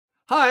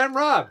Hi, I'm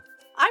Rob,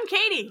 I'm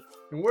Katie.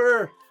 and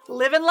we're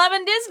Livin'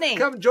 Lovin' Disney.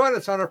 come join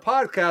us on our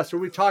podcast where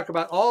we talk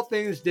about all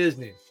things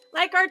Disney.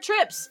 Like our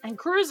trips and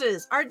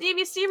cruises, our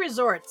DVC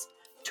resorts,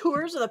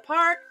 tours of the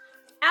park,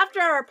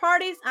 after-hour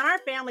parties, and our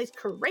family's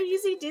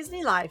crazy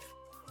Disney life.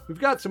 We've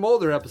got some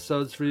older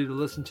episodes for you to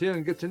listen to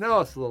and get to know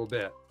us a little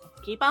bit.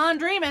 Keep on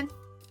dreaming.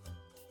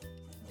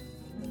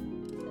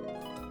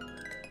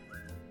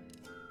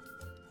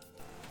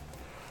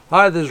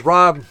 Hi, this is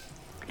Rob.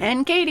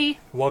 And Katie.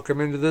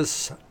 Welcome into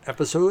this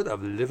episode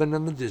of Living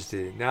in the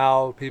Disney.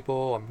 Now,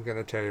 people, I'm going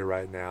to tell you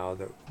right now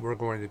that we're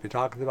going to be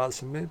talking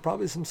about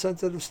probably some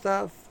sensitive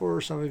stuff for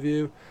some of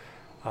you.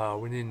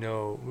 We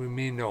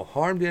mean no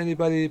harm to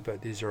anybody,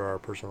 but these are our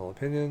personal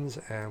opinions,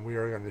 and we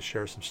are going to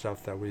share some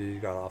stuff that we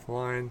got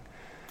offline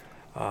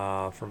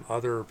from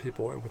other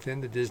people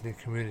within the Disney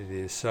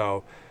community.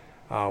 So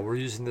we're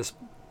using this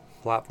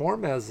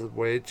platform as a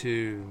way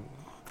to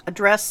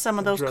Address some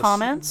of those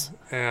comments.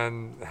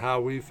 And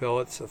how we feel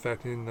it's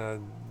affecting the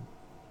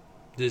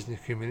Disney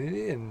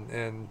community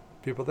and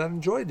people that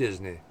enjoy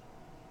Disney.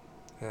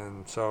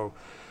 And so,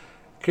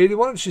 Katie,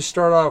 why don't you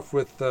start off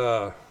with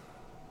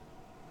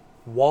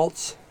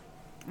Walt's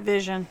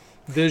vision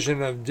of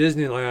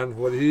Disneyland,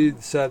 what he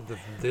said the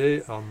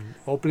day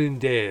opening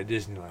day at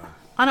Disneyland.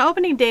 On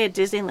opening day at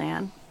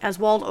Disneyland, as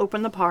Walt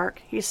opened the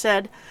park, he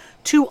said,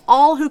 "To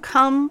all who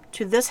come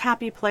to this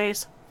happy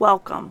place,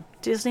 welcome.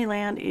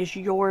 Disneyland is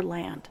your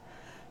land.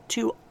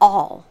 To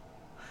all.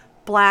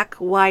 Black,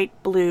 white,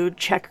 blue,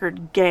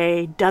 checkered,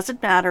 gay,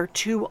 doesn't matter.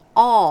 To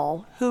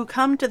all who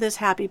come to this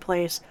happy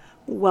place,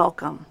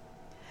 welcome.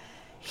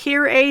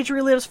 Here age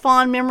relives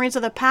fond memories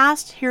of the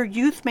past. Here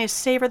youth may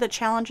savor the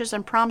challenges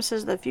and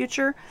promises of the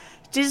future.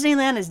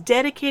 Disneyland is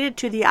dedicated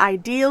to the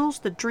ideals,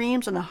 the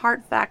dreams, and the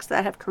hard facts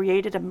that have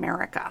created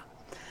America,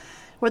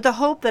 with the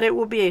hope that it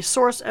will be a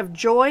source of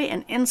joy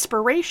and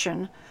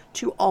inspiration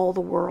to all the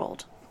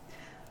world."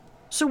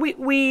 So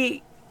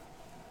we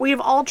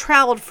have all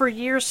traveled for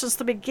years since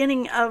the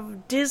beginning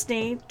of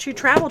Disney to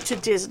travel to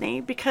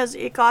Disney because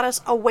it got us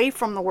away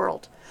from the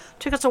world,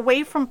 took us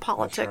away from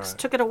politics, right.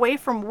 Took it away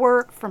from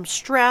work, from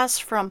stress,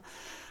 from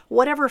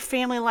whatever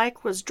family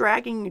life was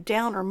dragging you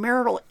down or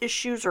marital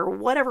issues or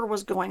whatever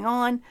was going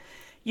on.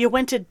 You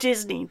went to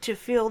Disney to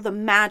feel the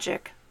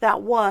magic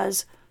that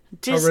was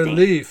Disney. A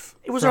relief.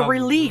 It was a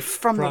relief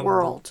from the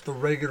world. The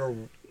regular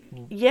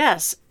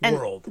Yes, and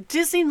world.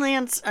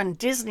 Disneyland's and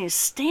Disney's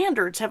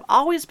standards have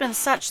always been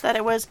such that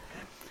it was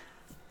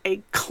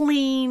a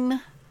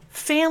clean,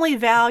 family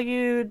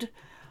valued,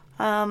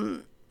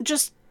 it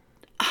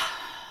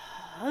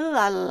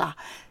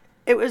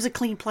was a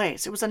clean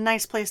place. It was a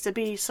nice place to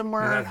be,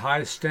 somewhere and had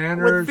high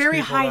standards, with very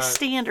high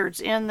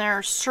standards in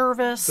their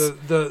service, in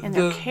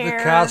their care.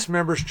 The cast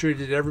members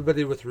treated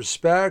everybody with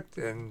respect,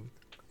 and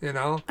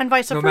and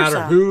vice versa. No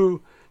matter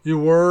who you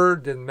were,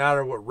 didn't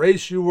matter what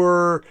race you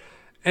were.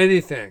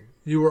 Anything.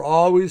 You were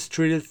always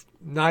treated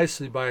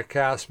nicely by a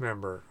cast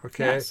member,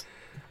 okay?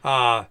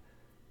 Yes.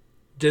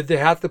 Did they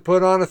have to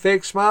put on a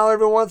fake smile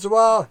every once in a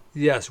while?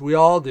 Yes, we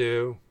all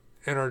do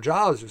in our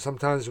jobs.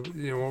 Sometimes,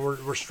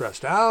 we're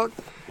stressed out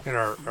in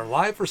our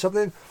life or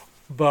something,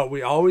 but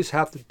we always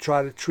have to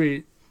try to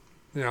treat,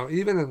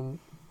 even in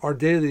our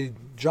daily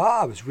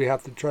jobs, we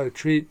have to try to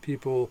treat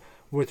people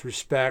with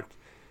respect,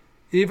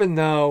 even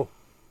though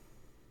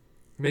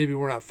maybe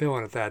we're not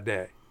feeling it that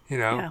day,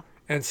 Yeah.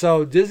 And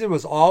so Disney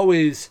was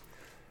always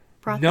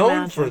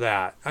known for magic.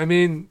 that. I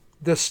mean,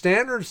 the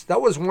standards,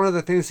 that was one of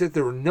the things that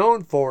they were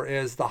known for,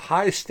 is the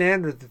high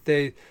standard that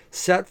they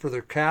set for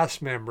their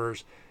cast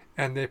members,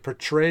 and they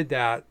portrayed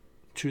that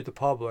to the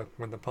public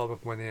when the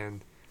public went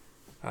in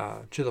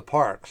to the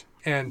parks.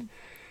 And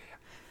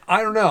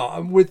I don't know, I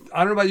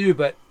don't know about you,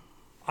 but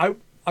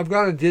I've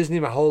gone to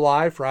Disney my whole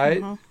life,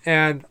 right? Mm-hmm.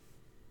 And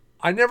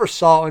I never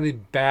saw any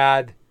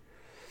bad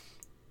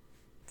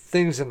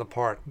things in the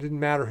park. It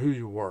didn't matter who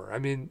you were. I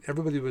mean,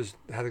 everybody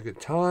had a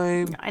good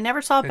time. I never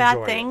saw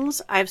bad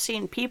things. I've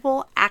seen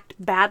people act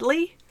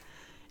badly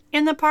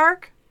in the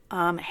park,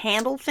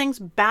 handle things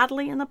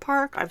badly in the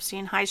park. I've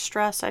seen high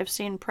stress. I've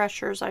seen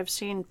pressures. I've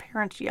seen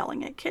parents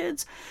yelling at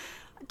kids.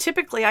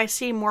 Typically, I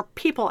see more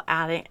people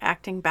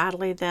acting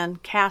badly than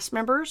cast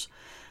members.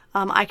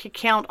 I could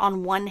count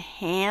on one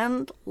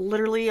hand,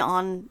 literally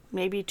on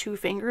maybe two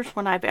fingers,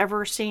 when I've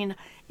ever seen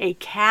a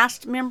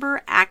cast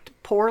member act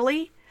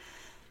poorly.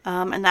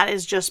 And that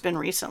has just been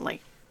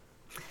recently.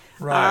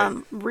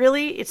 Right.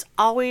 Really, it's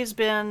always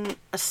been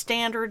a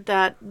standard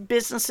that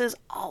businesses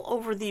all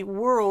over the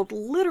world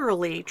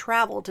literally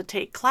travel to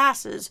take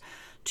classes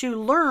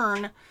to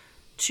learn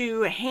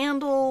to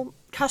handle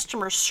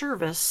customer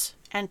service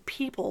and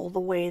people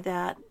the way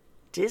that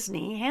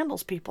Disney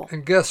handles people.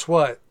 And guess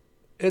what?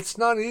 It's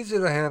not easy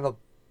to handle.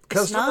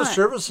 Customer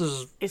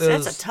services it's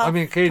a tough, I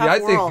mean, Katie, tough I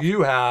think world.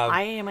 you have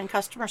I am in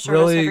customer service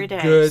really every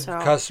day. good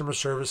customer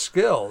service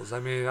skills.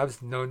 I mean,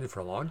 I've known you for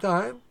a long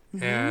time,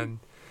 Mm-hmm. and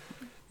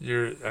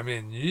you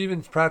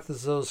even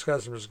practice those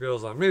customer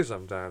skills on me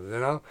sometimes,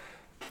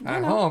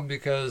 at home,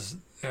 because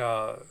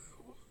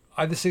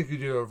I just think you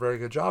do a very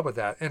good job with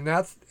that. And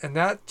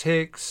that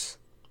takes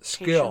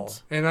skill.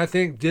 Patience. And I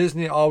think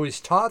Disney always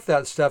taught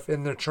that stuff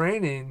in their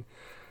training,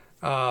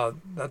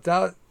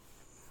 that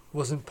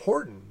was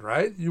important,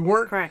 right? You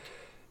weren't, Correct.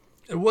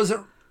 it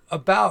wasn't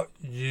about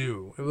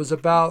you. It was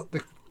about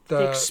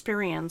The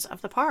experience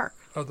of the park.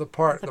 of the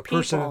park, the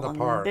person in people the and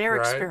park, their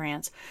right?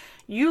 experience.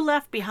 You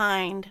left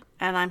behind,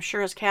 and I'm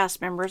sure as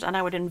cast members, and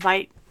I would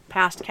invite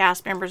past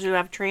cast members who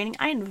have training,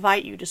 I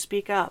invite you to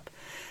speak up.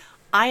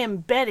 I am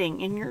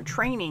betting in your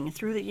training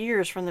through the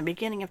years from the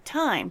beginning of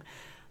time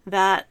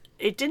that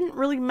it didn't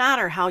really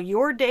matter how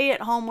your day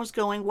at home was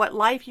going, what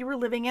life you were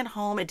living at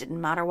home. It didn't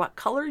matter what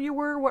color you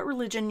were, what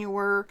religion you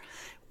were.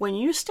 When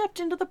you stepped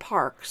into the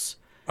parks,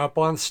 Up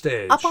on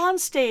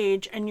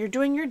stage. and you're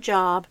doing your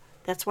job,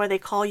 that's why they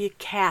call you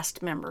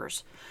cast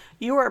members.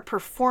 You are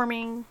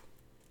performing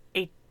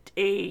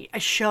a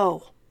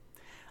show.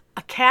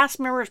 A cast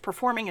member is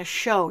performing a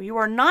show. You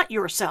are not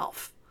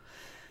yourself.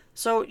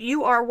 So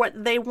you are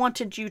what they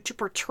wanted you to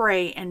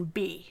portray and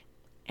be.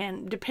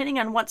 And depending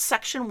on what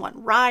section, what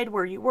ride,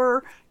 where you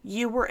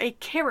were a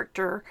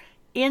character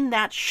in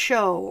that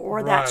show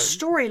or that Right.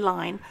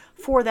 storyline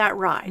for that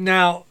ride.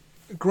 Now,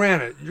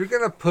 granted, you're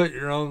going to put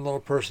your own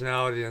little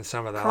personality in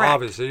some of that. Correct.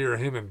 Obviously, you're a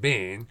human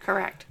being,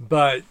 Correct.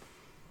 but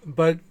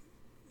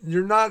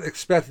you're not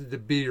expected to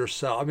be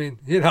yourself. I mean,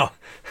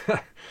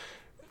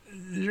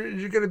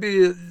 you're going to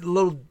be a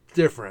little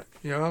different.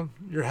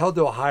 You're held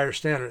to a higher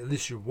standard. At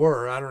least you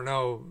were. I don't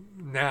know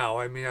now.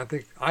 I mean, I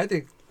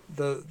think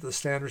the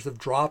standards have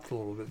dropped a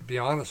little bit. To be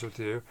honest with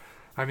you,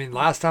 I mean,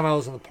 last time I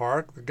was in the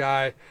park,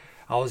 I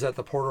was at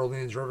the Port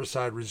Orleans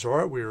Riverside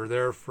Resort. We were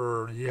there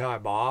for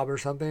Yeehigh Bob or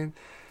something,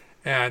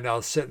 and I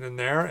was sitting in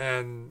there,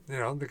 and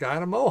the guy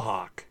had a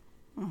mohawk.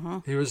 Mm-hmm.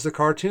 He was the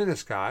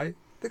cartoonist guy.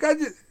 The guy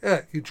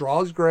he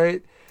draws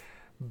great,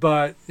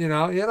 but he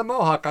had a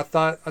mohawk. I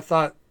thought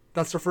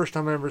that's the first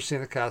time I've ever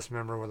seen a cast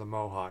member with a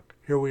mohawk.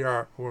 Here we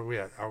are. Where are we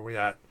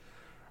at?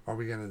 Are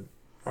we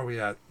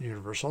at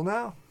Universal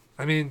now?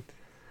 I mean,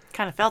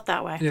 Kind of felt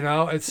that way.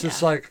 it's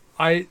just like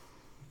I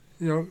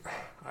just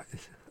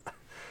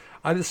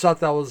thought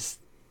that was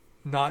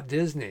not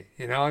Disney.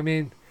 I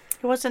mean,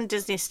 It wasn't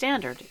Disney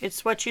standard.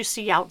 It's what you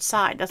see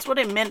outside. That's what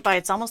it meant by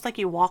it's almost like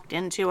you walked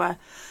into an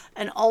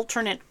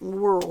alternate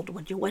world.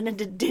 When you went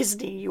into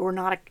Disney, you were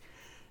not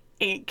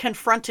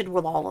confronted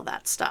with all of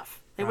that stuff.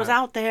 It was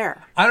out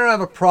there. I don't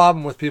have a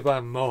problem with people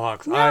having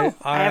mohawks. No, I have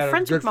had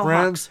friends a with good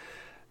friend mohawks.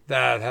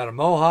 that had a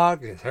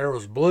mohawk. His hair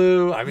was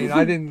blue. I mean,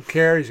 I didn't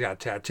care. He's got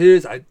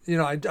tattoos. I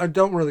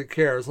don't really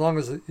care as long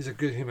as he's a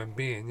good human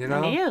being.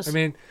 And he is. I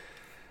mean,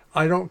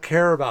 I don't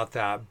care about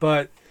that.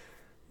 But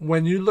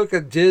when you look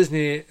at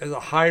Disney as a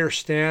higher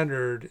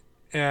standard,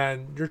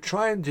 and you're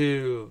trying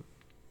to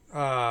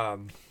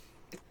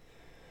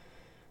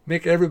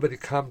make everybody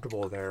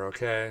comfortable there,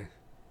 okay?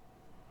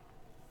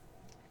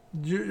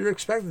 You're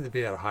expected to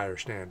be at a higher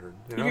standard.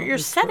 You're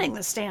setting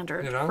the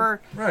standard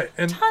for right.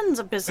 tons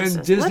of businesses.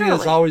 And Disney literally.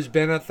 has always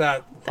been at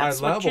that That's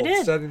high what you level,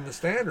 did. setting the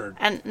standard.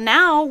 And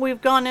now we've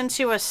gone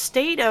into a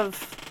state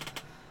of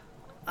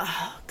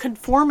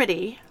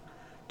conformity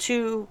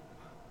to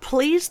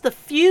please the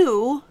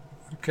few.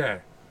 Okay.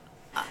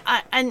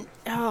 And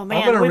oh I'm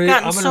man, gonna we've read-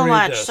 gotten I'm gonna so read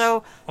much. this.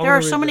 So I'm there are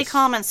gonna so read many this.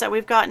 comments that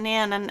we've gotten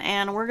in,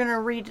 and we're gonna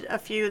read a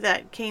few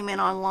that came in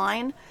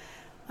online.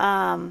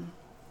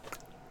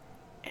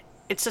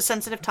 It's a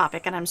sensitive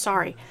topic, and I'm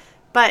sorry,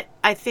 but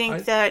I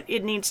think that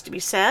it needs to be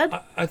said.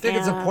 I think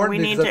it's and important we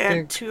need because I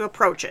think, to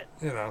approach it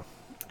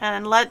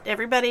and let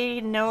everybody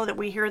know that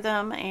we hear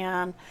them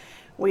and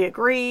we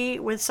agree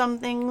with some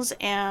things,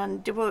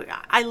 and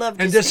I love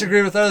and Disney.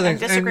 disagree with other things.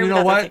 And disagree you with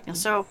know other what?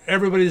 things. So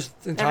Everybody's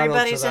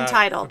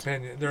entitled to that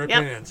opinion, their Yep.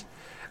 opinions.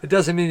 It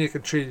doesn't mean you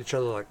can treat each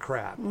other like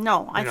crap.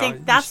 no, I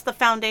think that's the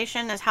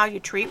foundation, is how you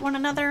treat one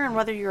another and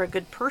whether you're a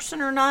good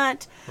person or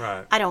not.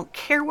 Right. I don't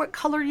care what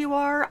color you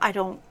are. I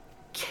don't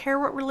care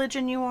what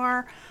religion you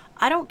are.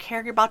 I don't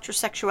care about your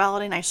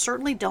sexuality, and I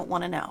certainly don't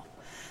want to know.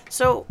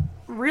 So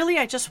really,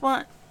 I just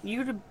want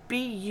you to be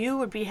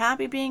you and be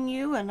happy being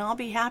you, and I'll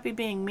be happy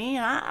being me.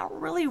 And I don't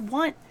really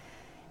want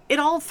it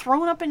all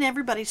thrown up in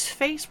everybody's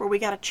face where we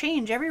got to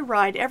change every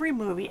ride, every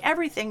movie,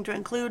 everything to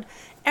include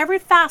every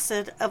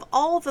facet of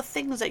all the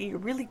things that you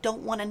really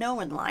don't want to know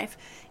in life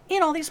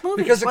in all these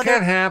movies. Because it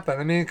can't happen.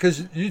 I mean,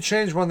 because you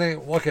change one thing.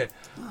 Okay,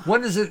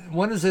 when is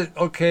it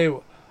okay?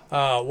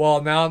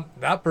 Well, now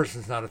that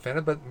person's not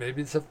offended, but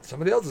maybe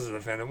somebody else is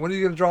offended. When are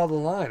you going to draw the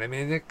line? I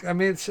mean,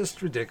 it's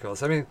just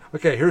ridiculous. I mean,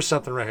 okay, here's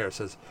something right here. It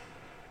says,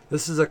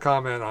 this is a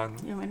comment on.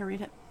 You want me to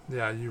read it?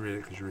 Yeah, you read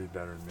it because you read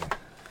better than me.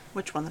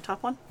 Which one? The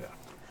top one? Yeah.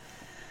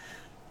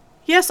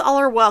 Yes, all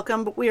are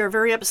welcome, but we are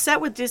very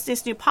upset with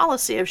Disney's new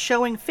policy of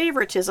showing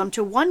favoritism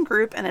to one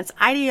group and its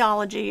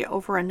ideology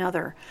over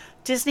another.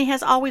 Disney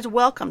has always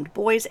welcomed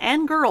boys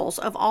and girls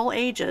of all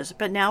ages,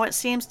 but now it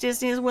seems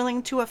Disney is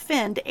willing to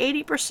offend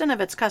 80%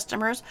 of its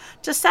customers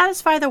to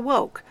satisfy the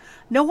woke.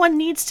 No one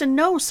needs to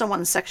know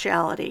someone's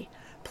sexuality.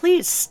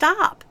 Please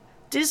stop.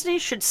 Disney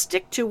should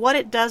stick to what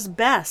it does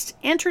best,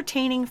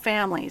 entertaining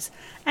families,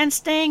 and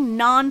staying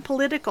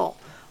non-political,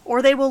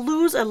 or they will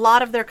lose a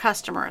lot of their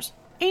customers.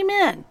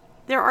 Amen.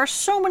 there are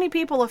so many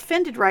people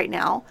offended right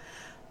now.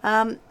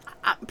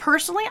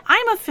 Personally,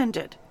 I'm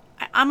offended.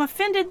 I'm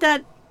offended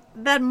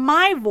that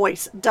my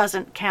voice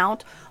doesn't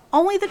count.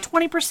 Only the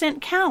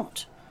 20%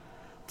 count.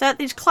 That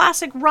these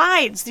classic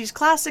rides, these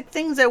classic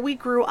things that we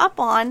grew up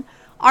on,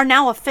 are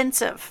now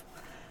offensive.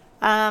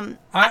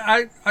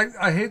 I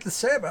hate to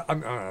say it, but I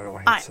don't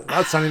hate to say it.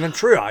 That's not even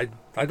true. I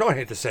don't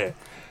hate to say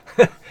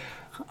it.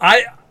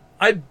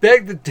 I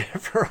beg to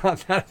differ on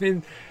that. I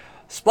mean,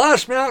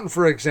 Splash Mountain,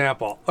 for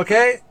example.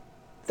 Okay,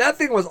 that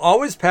thing was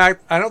always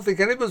packed. I don't think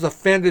anybody was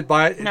offended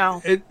by it.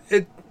 No.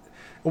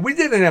 We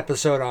did an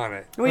episode on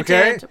it. We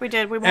okay?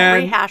 did. We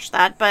won't rehash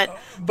that, but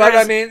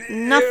I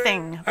mean,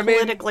 nothing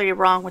politically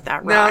wrong with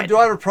that now, ride. do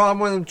I have a problem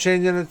with them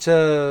changing it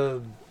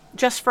to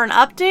just for an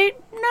update?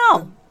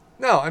 No.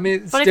 No, I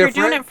mean, it's but if different.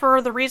 you're doing it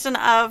for the reason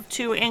of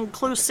to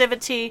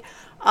inclusivity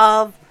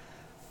of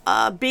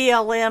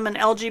BLM and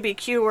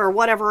LGBTQ or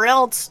whatever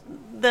else,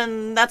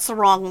 then that's the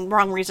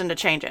wrong reason to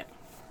change it.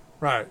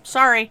 Right.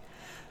 Sorry.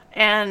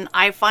 And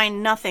I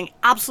find nothing,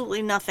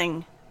 absolutely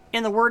nothing,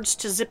 in the words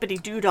to Zippity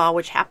Doodah,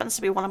 which happens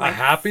to be one of my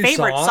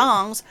favorite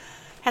songs,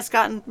 has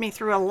gotten me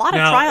through a lot of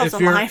trials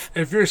in life.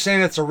 If you're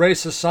saying it's a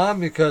racist song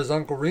because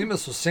Uncle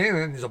Remus was singing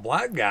it and he's a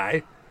black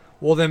guy,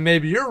 well, then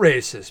maybe you're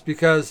racist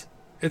because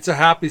it's a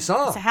happy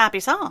song. It's a happy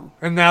song.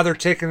 And now they're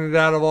taking it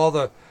out of all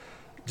the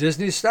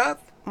Disney stuff.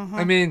 Mm-hmm.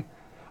 I mean,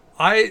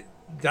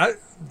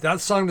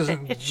 that song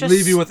doesn't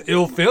leave you with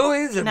ill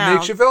feelings. It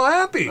makes you feel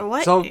happy.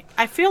 So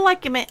I feel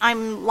like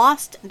I'm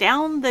lost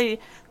down the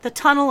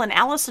tunnel in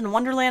Alice in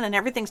Wonderland and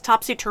everything's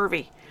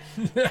topsy-turvy.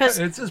 Because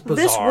it's just bizarre.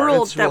 This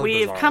world it's that really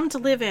we've bizarre. come to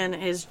live in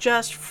is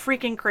just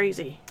freaking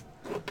crazy.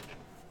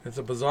 It's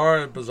a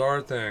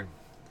bizarre thing.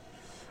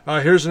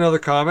 Here's another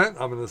comment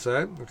I'm going to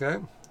say. Okay.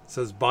 It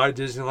says, bye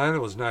Disneyland. It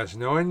was nice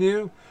knowing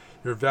you.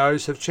 Your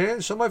values have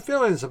changed, so my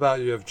feelings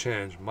about you have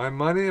changed. My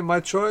money and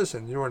my choice,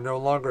 and you are no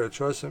longer a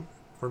choice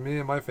for me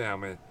and my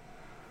family.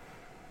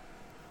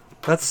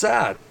 That's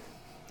sad.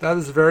 That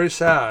is very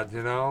sad,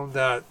 you know,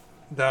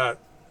 that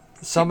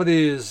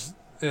somebody is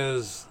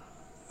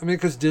I mean,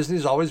 because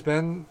Disney's always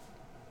been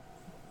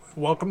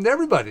welcome to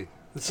everybody.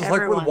 This is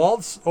like with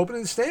Walt's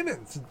opening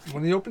statement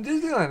when he opened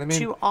Disneyland. I mean,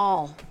 to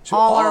all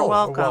are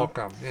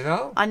welcome. You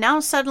know. And now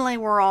suddenly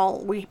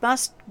we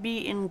must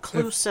be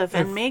inclusive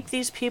and make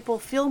these people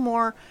feel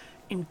more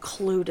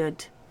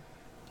included.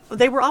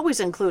 They were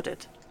always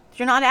included.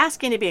 You're not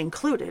asking to be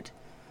included.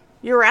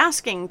 You're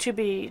asking to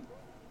be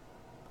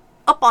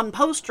up on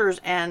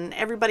posters and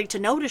everybody to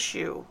notice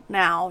you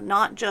now,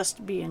 not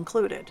just be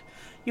included.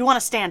 You want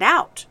to stand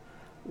out.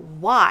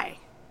 Why?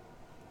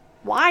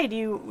 Why do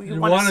you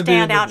want to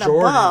stand out and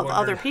above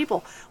other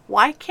people?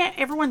 Why can't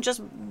everyone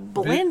just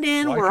blend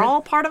in? We're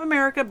all part of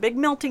America, big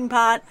melting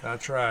pot.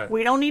 That's right.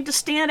 We don't need to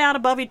stand out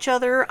above each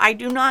other. I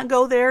do not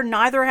go there.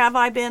 Neither have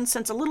I been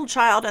since a little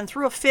child and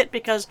threw a fit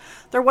because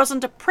there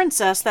wasn't a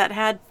princess that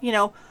had,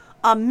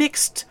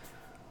 mixed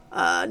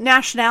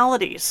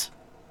nationalities.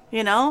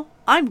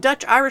 I'm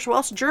Dutch, Irish,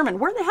 Welsh, German.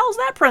 Where the hell's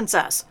that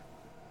princess?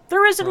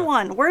 There isn't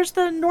one. Where's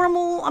the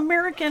normal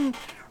American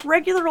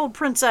regular old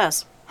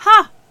princess?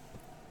 Ha!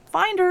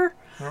 Find her.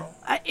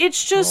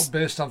 It's just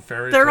based on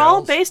fairy tales. They're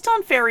all based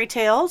on fairy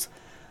tales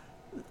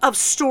of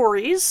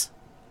stories,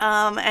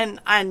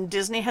 and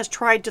Disney has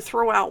tried to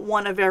throw out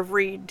one of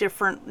every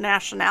different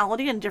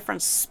nationality and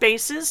different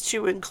spaces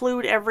to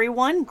include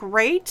everyone.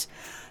 Great,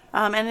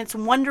 and it's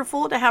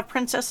wonderful to have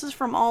princesses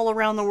from all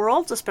around the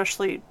world,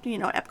 especially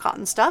Epcot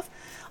and stuff.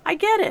 I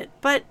get it,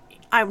 but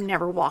I've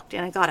never walked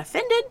in and got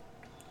offended.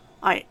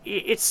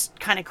 It's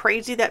kind of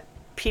crazy that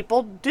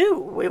people do.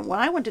 When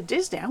I went to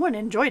Disney, I went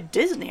and enjoyed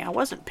Disney. I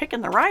wasn't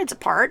picking the rides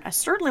apart. I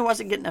certainly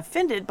wasn't getting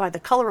offended by the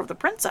color of the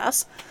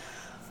princess.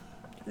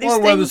 Or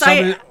whether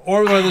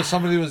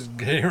somebody was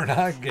gay or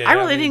not gay. I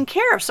really didn't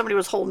care if somebody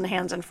was holding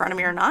hands in front of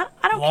me or not.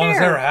 I don't care. As long as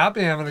they were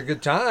happy, having a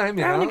good time.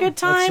 Having a good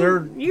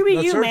time. You be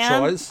you,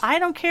 man. Choice. I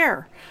don't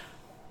care.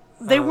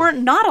 They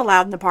weren't not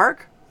allowed in the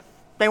park.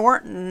 They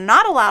weren't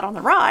not allowed on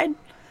the ride.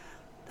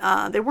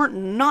 They weren't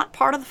not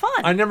part of the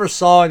fun. I never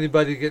saw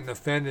anybody getting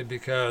offended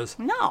because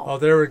no,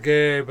 they were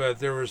gay, but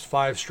there was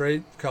 5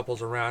 straight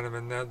couples around them,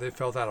 and they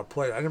felt out of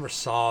place. I never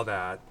saw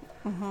that.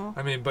 Mm-hmm.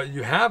 I mean, but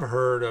you have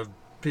heard of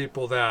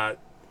people that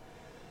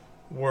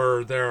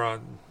were there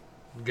on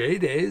gay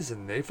days,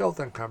 and they felt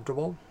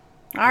uncomfortable.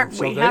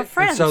 We have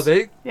friends. And so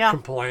they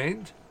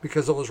complained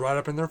because it was right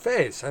up in their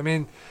face. I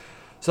mean,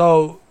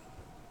 so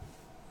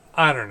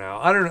I don't know.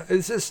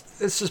 It's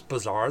just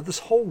bizarre. This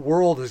whole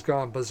world has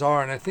gone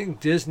bizarre, and I think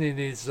Disney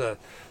needs to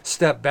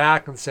step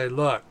back and say,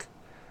 "Look,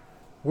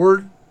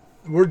 we're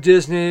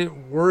Disney.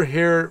 We're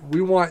here.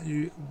 We want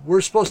you. You're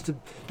supposed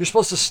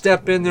to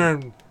step in there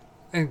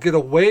and get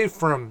away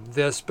from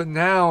this, but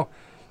now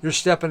you're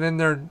stepping in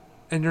there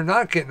and you're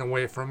not getting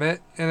away from it,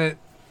 and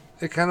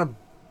it kind of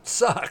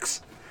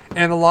sucks.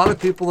 And a lot of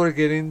people are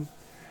getting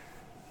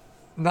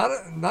not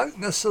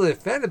necessarily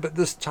offended, but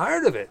just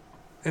tired of it.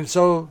 And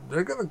so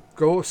they're going to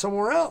go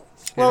somewhere else.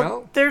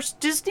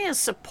 Disney is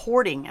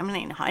supporting, in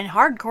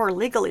hardcore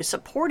legally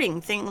supporting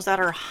things that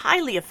are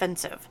highly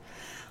offensive.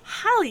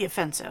 highly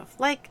offensive.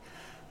 Like,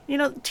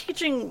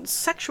 teaching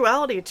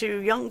sexuality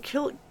to young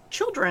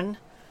children,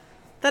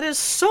 that is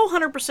so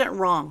 100%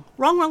 wrong.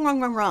 Wrong, wrong,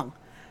 wrong, wrong, wrong.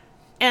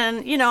 And,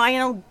 I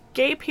know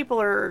gay people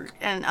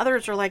and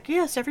others are like,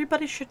 yes,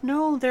 everybody should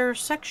know their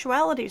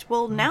sexualities.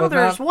 Well, now But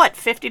there's not-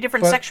 50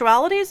 different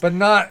sexualities? But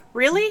not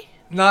Really?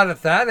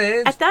 at that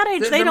age. At that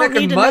age, they They're don't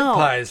making need to mud know.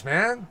 pies,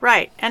 man.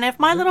 Right. And if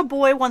my little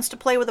boy wants to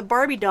play with a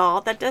Barbie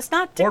doll, that does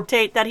not Or-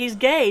 dictate that he's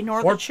gay,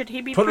 nor Or should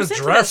he be put a presented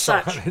as dress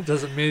such. on. It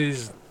doesn't mean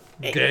he's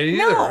gay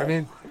no. either. I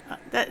mean,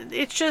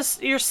 It's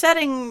just,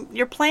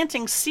 you're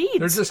planting seeds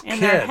They're just in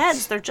their kids.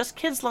 heads. They're just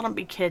kids. Let them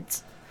be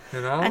kids.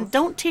 you know. And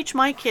don't teach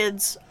my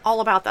kids all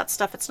about that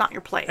stuff. It's not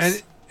your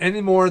place. Any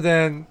more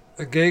than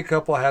a gay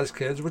couple has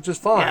kids, which is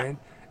fine,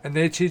 and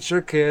they teach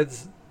their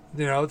kids,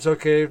 it's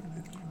okay,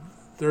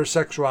 their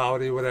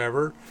sexuality,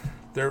 whatever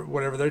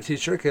they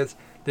teach their kids.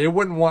 They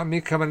wouldn't want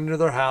me coming into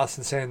their house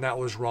and saying that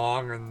was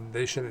wrong and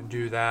they shouldn't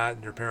do that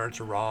and your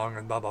parents are wrong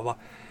and blah blah blah,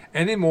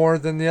 any more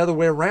than the other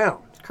way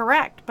around.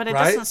 Correct. But it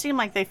Right? doesn't seem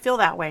like they feel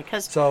that way.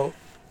 Because So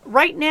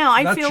right now,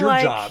 I that's feel your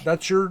like job.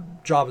 That's your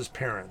job as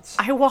parents.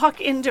 I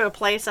walk into a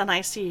place and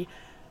I see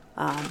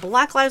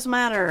Black Lives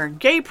Matter,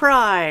 Gay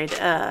Pride,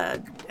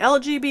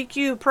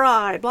 LGBTQ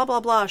Pride, blah, blah,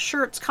 blah,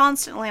 shirts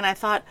constantly. And I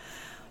thought,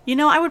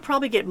 I would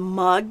probably get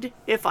mugged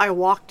if I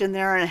walked in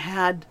there and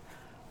had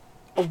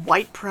a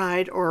white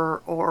pride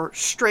or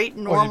straight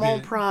normal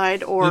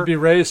pride You'd be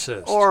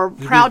racist. or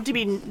You'd proud to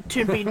be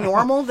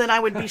normal. Then I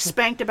would be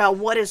spanked about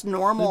what is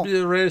normal. You'd be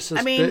a racist.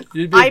 I mean,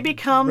 you'd be I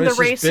become the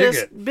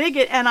racist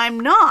bigot, and I'm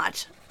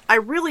not. I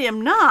really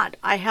am not.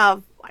 I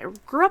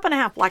grew up in a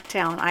half black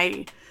town.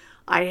 I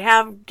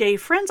have gay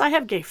friends. I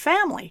have gay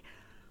family.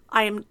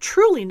 I am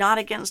truly not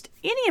against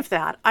any of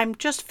that. I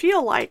just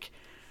feel like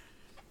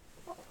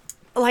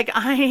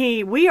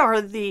we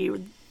are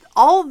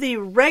all the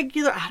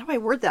regular. How do I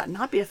word that?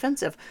 Not be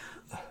offensive.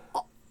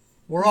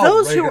 We're all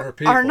Those who regular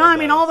people. are not. I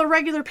mean, though. all the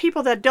regular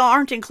people that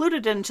aren't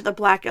included into the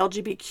black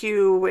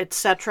LGBTQ,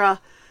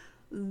 etc.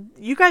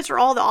 You guys are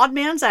all the odd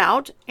mans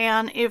out,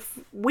 and if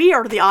we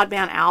are the odd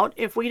man out,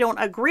 if we don't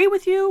agree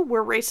with you,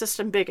 we're racist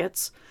and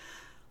bigots.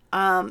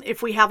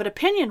 If we have an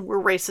opinion,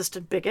 we're racist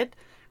and bigot.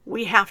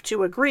 We have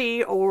to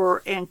agree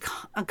and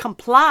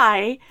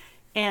comply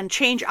and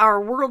change our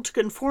world to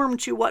conform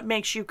to what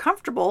makes you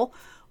comfortable,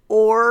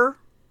 or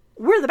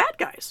we're the bad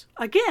guys.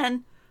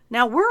 Again,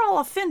 now we're all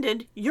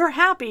offended. You're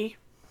happy.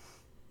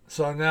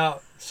 So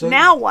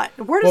now what?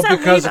 Where does that leave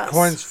us? Because the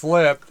coin's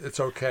flipped, it's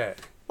okay.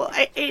 Well,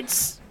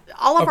 it's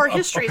all of our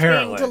history is being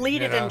Apparently,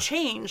 deleted and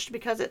changed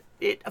because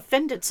it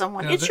offended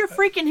someone. It's your the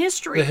freaking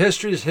history. The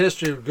history is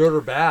history, good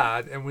or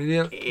bad, and we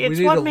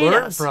need what to made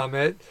learn us. from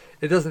it.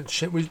 It doesn't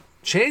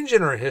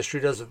changing our history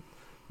doesn't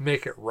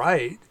make it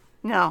right.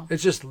 No.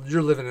 It's just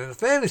you're living in a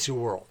fantasy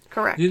world.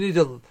 Correct. You need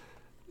to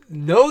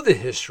know the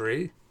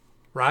history,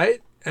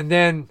 right, and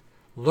then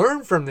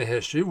learn from the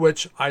history,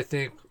 which I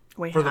think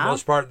for the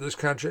most part this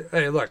country.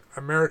 Hey, look,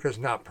 America's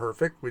not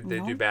perfect. They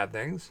do bad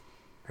things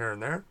here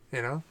and there,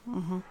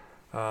 Mm-hmm.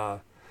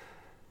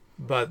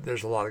 But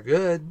there's a lot of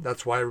good.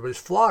 That's why everybody's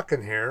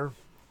flocking here.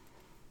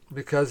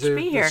 Because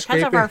be here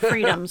because of our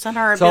freedoms and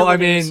our so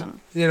abilities. I mean,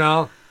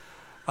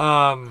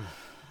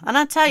 And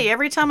I tell you,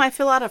 every time I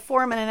fill out a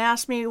form and it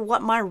asks me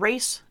what my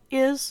race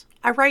is,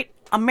 I write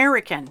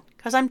American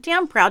because I'm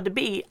damn proud to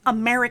be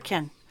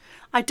American.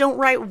 I don't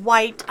write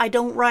white. I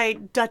don't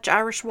write Dutch,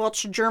 Irish,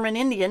 Welsh, German,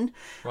 Indian.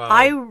 Wow.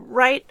 I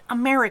write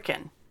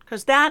American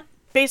because that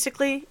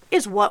basically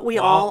is what we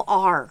all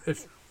are.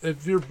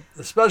 If you're,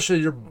 especially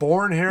you're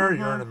born here,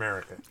 you're an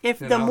American. If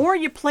the more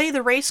you play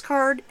the race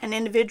card and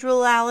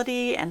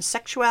individuality and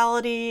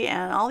sexuality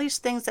and all these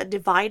things that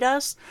divide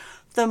us,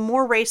 the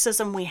more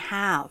racism we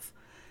have.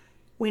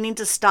 We need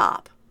to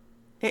stop.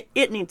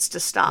 It needs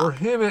to stop. We're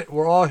human.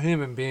 We're all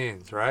human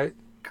beings, right?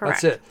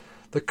 Correct. That's it.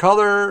 The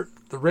color,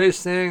 the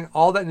race thing,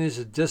 all that needs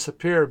to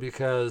disappear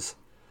because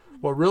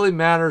what really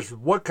matters is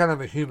what kind of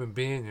a human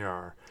being you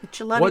are. That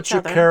you love What's each your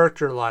other.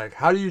 character like?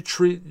 How do you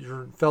treat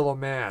your fellow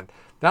man?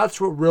 That's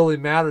what really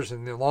matters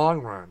in the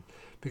long run,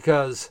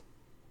 because,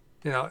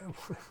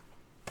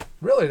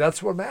 really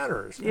that's what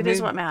matters. It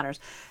is what matters.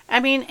 I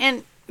mean,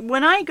 and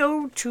when I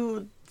go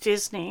to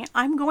Disney,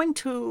 I'm going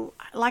to,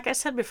 like I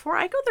said before,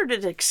 I go there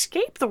to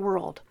escape the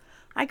world.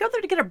 I go there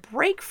to get a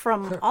break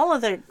from all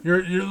of the.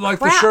 You're like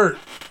crap. the shirt.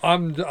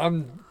 I'm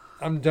done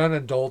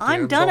adulting.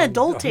 I'm done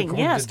adulting. I'm going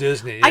Yes, to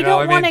Disney. I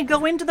don't want to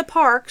go into the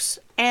parks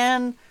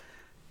and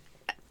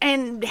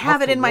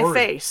have it in my worry.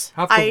 face.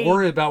 Have to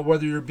worry about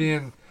whether you're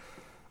being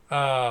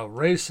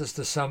racist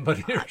to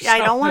somebody or something. I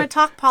don't want to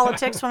talk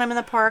politics when I'm in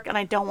the park, and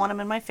I don't want them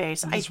in my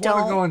face. You just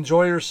want to go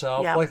enjoy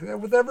yourself like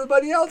with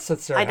everybody else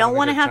that's there. I don't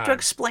want to have to time.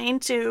 explain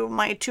to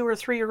my 2 or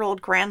 3 year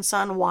old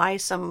grandson why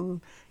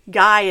some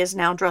guy is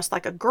now dressed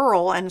like a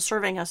girl and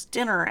serving us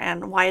dinner,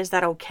 and why is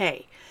that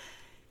okay?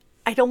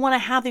 I don't want to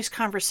have these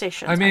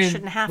conversations. I mean,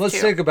 shouldn't have let's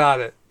to. think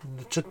about it.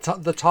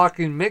 The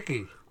Talking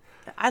Mickey.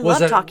 I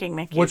love Talking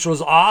Mickey. Which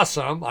was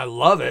awesome. I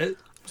love it. It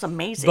was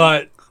amazing.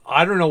 But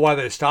I don't know why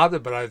they stopped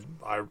it, but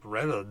I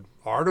read an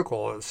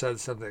article that said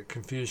something that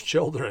confused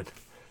children.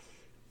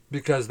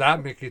 because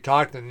that Mickey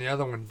talked and the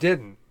other one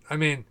didn't. I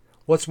mean,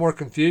 what's more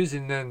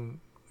confusing than,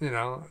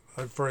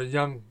 for a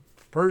young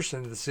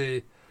person to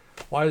see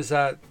why is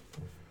that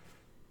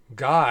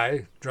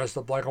guy dressed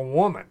up like a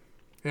woman?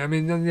 I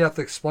mean, then you have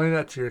to explain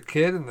that to your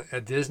kid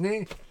at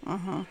Disney.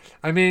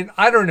 I mean,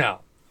 I don't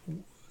know.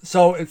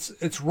 So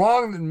it's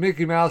wrong that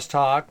Mickey Mouse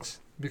talks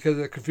because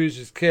it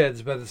confuses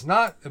kids, but it's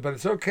not. But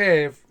it's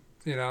okay if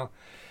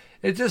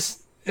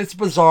it's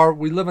bizarre.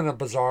 We live in a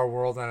bizarre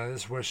world, and I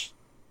just wish.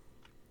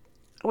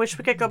 I wish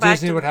we could go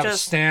Disney back to would have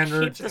just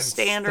standards keep the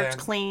standards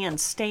clean and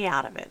stay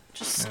out of it.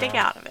 Just stay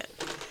out of it.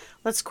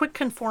 Let's quit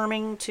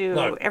conforming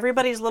to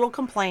everybody's little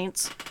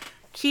complaints.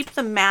 Keep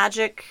the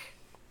magic.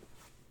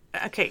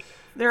 Okay,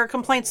 there are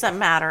complaints that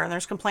matter, and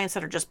there's complaints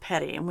that are just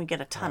petty, and we get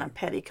a ton of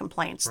petty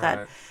complaints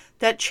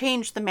that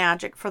change the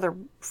magic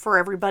for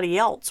everybody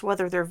else,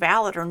 whether they're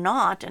valid or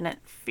not. And it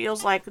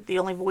feels like the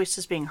only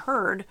voices being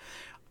heard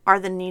are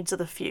the needs of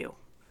the few.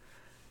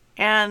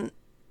 And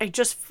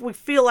we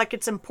feel like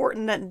it's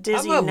important that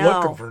Disney I'm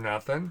not looking for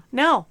nothing.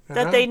 No,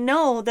 that they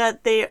know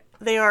that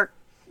they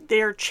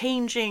are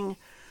changing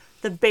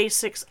the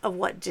basics of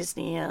what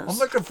Disney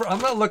is. I'm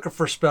not looking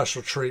for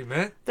special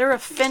treatment. They're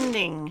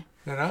offending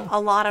a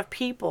lot of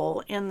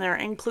people in their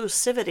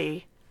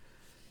inclusivity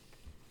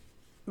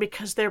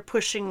because they're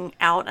pushing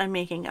out and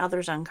making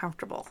others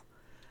uncomfortable.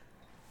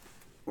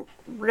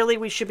 Really,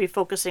 we should be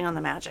focusing on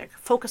the magic.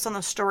 Focus on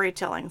the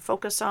storytelling.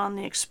 Focus on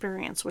the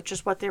experience, which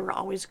is what they were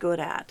always good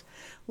at.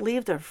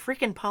 Leave the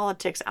freaking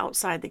politics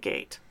outside the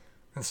gate.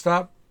 And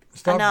stop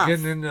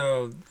getting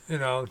into,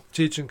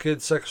 teaching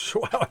kids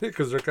sexuality,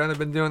 because they're kind of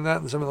been doing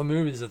that in some of the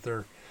movies that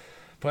they're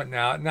putting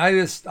out. And I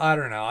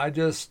don't know.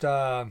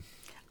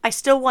 I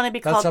still want to be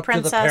called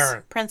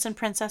Prince and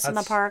Princess in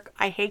the park.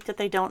 I hate that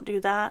they don't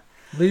do that.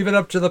 Leave it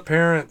up to the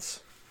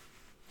parents.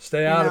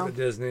 Stay out of it,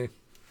 Disney.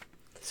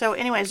 So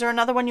anyway, is there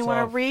another one you want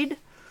to read?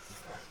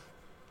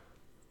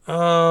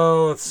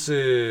 Oh, let's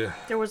see.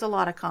 There was a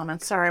lot of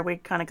comments. Sorry, we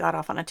kind of got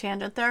off on a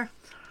tangent there.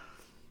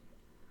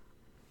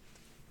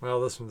 Well,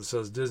 this one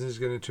says Disney's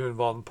getting too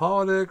involved in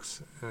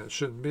politics, and it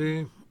shouldn't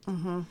be.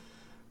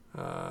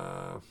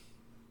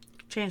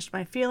 Changed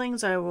my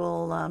feelings. I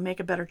will make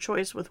a better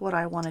choice with what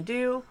I want to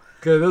do.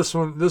 Okay, this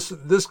one,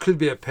 this could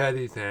be a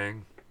petty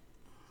thing.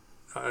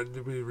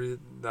 Did we read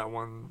that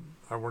one?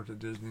 I worked at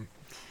Disney.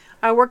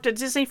 I worked at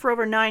Disney for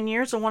over 9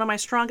 years, and one of my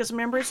strongest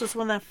memories was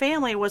when the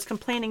family was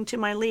complaining to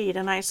my lead,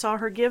 and I saw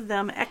her give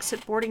them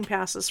exit boarding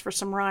passes for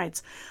some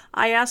rides.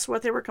 I asked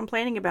what they were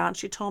complaining about, and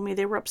she told me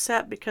they were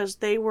upset because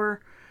they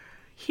were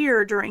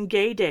here during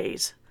gay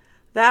days.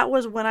 That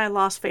was when I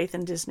lost faith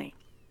in Disney.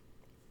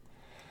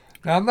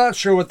 Now, I'm not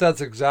sure what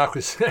that's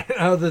exactly saying,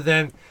 other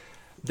than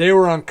they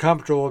were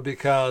uncomfortable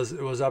because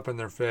it was up in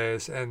their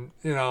face, and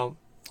it was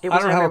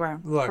everywhere.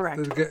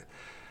 Correct.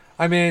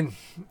 I mean,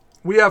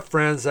 we have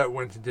friends that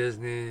went to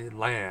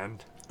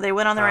Disneyland. They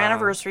went on their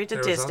anniversary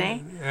to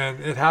Disney. And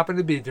it happened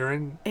to be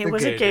during It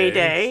was a gay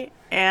day,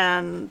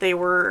 and they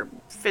were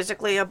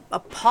physically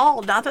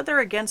appalled. Not that they're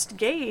against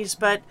gays,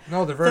 but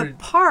the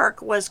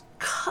park was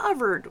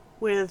covered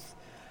with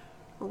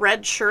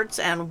red shirts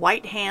and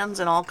white hands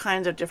and all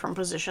kinds of different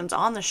positions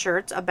on the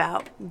shirts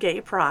about gay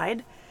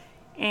pride.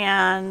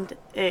 And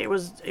it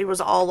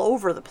was all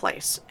over the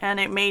place, and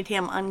it made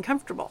him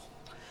uncomfortable.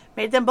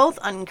 Made them both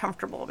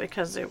uncomfortable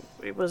because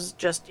it was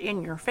just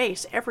in your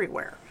face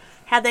everywhere.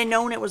 Had they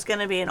known it was going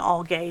to be an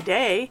all-gay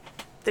day,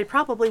 they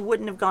probably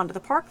wouldn't have gone to the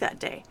park that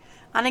day.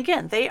 And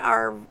again, they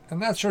are...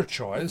 And that's her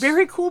choice.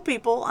 Very cool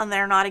people, and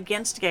they're not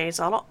against gays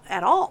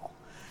at all.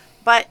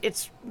 But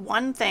it's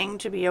one thing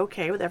to be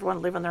okay with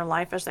everyone living their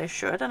life as they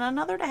should, and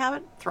another to have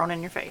it thrown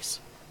in your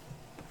face.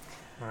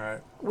 All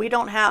right. We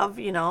don't have,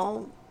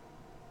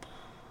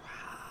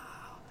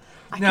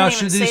 Now,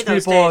 should these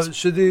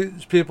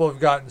people have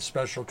gotten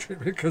special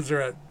treatment because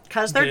they're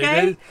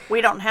gay? Days?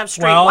 We don't have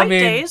straight white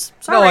days.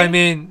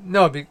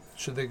 Sorry.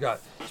 Should they got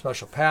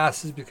special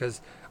passes?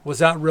 Because was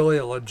that really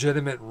a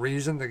legitimate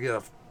reason to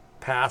get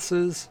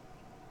passes?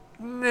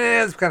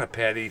 Nah, it's kind of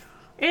petty.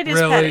 It is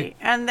petty,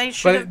 and they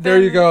should have been. But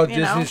there you go.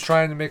 Disney's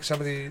trying to make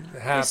somebody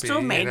happy. They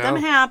still made them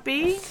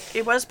happy.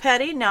 It was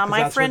petty. Now,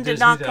 my friend did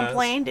not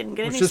complain, didn't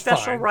get any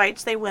special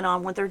rights. They went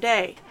on with their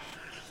day.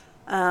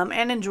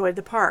 And enjoyed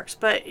the parks.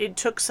 But it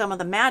took some of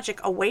the magic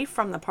away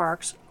from the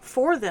parks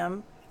for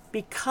them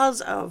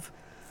because of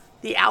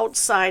the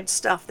outside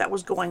stuff that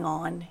was going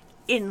on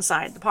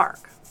inside the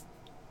park.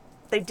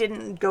 They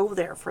didn't go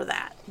there for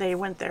that. They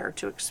went there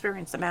to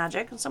experience the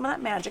magic, and some of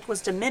that magic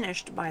was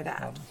diminished by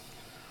that.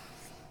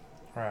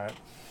 Right.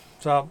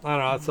 So, I don't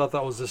know. I thought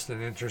that was just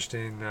an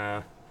interesting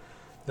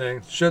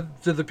thing.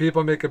 Did the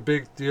people make a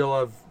big deal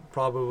of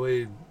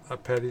probably a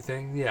petty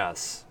thing?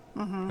 Yes,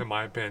 in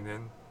my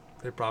opinion.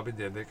 They probably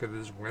did. They could have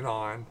just went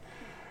on.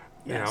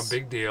 Yes.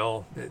 Big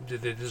deal.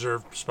 Did they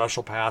deserve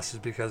special passes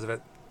because of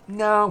it?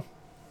 No.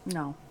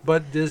 No.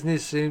 But Disney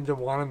seemed to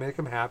want to make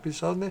them happy,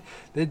 so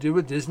they do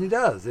what Disney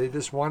does. They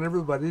just want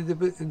everybody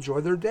to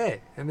enjoy their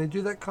day, and they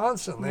do that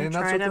constantly, and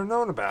that's Try what to they're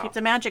known about. Keep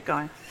the magic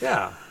going.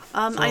 Yeah.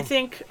 I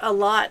think a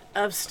lot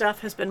of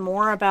stuff has been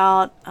more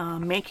about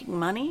making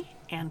money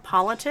and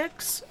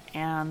politics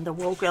and the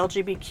woke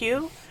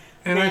LGBTQ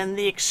than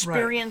the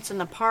experience in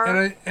the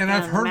park. And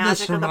I've heard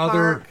this from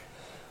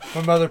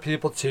other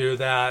people too,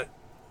 that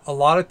a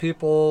lot of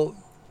people,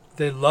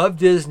 they love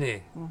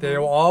Disney. Mm-hmm. They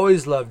will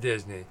always love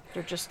Disney.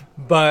 They're just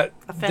but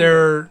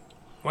offended.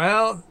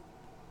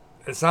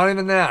 It's not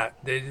even that.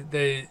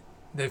 They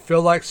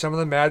feel like some of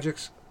the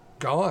magic's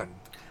gone.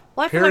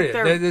 Well, I feel like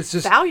their values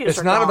are gone.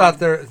 It's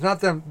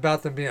not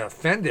about them being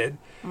offended.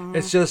 Mm-hmm.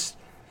 It's just,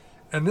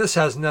 and this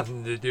has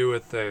nothing to do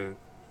with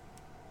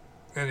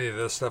any of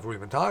this stuff we've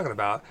been talking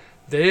about.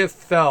 They have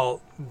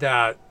felt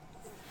that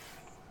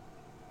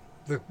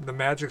the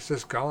magic's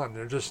just gone.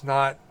 They're just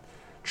not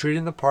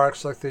treating the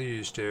parks like they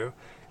used to,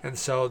 and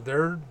so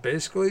they're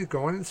basically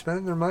going and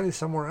spending their money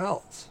somewhere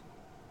else.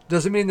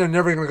 Doesn't mean they're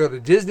never going to go to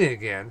Disney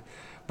again,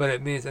 but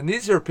it means, and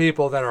these are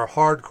people that are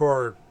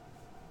hardcore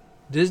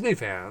Disney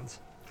fans.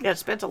 Yeah,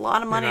 spent a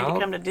lot of money to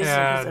come to Disney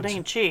because it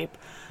ain't cheap.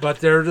 But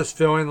they're just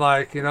feeling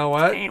like, you know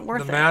what,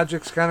 the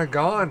magic's kind of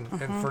gone.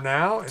 Mm-hmm. And for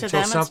now, until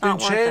them, something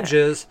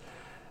changes,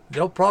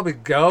 they'll probably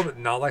go, but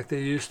not like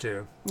they used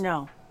to.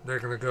 No. They're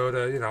going to go to,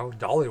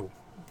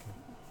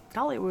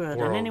 Dollywood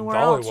and anywhere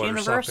else,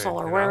 Universal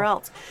or where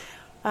else.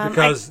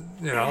 Because,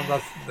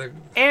 that's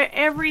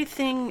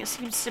everything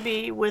seems to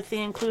be with the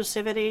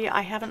inclusivity.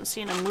 I haven't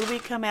seen a movie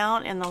come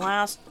out in the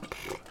last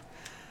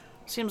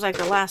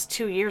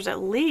 2 years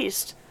at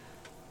least.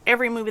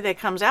 Every movie that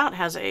comes out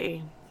has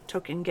a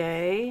token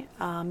gay,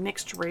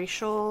 mixed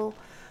racial.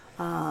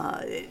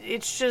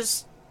 It's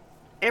just,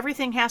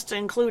 everything has to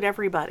include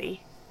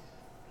everybody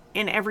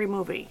in every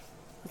movie.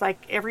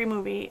 Like, every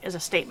movie is a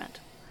statement.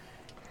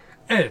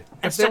 Hey,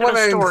 if they want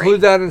to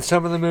include that in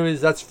some of the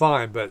movies, that's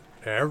fine, but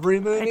every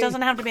movie? It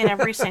doesn't have to be in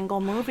every single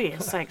movie.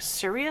 It's like,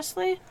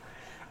 seriously?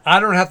 I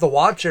don't have to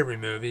watch every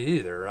movie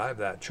either. I have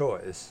that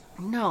choice.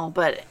 No,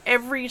 but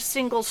every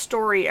single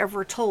story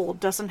ever told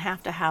doesn't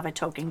have to have a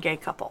token gay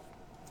couple.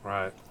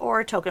 Right. Or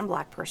a token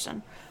black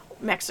person,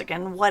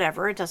 Mexican,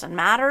 whatever. It doesn't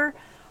matter.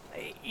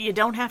 You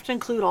don't have to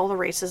include all the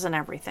races and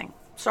everything.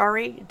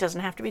 Sorry, it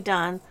doesn't have to be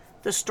done.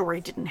 The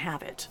story didn't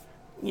have it.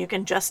 You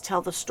can just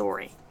tell the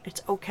story.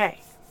 It's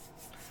okay.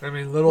 I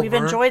mean, We've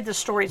enjoyed the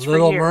stories for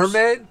years. Little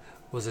Mermaid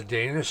was a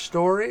Danish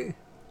story.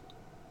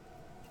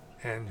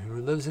 And who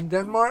lives in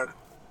Denmark?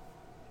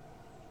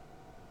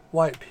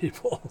 White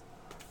people.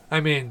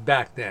 I mean,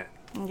 back then.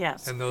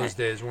 Yes. In those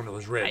days when it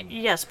was written.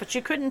 Yes, but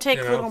you couldn't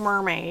take Little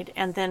Mermaid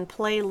and then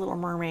play Little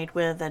Mermaid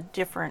with a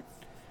different,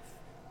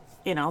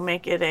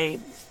 make it a...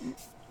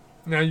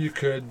 Now you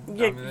could.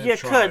 You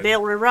could.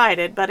 They'll rewrite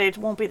it, but it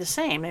won't be the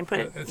same. They put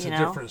it,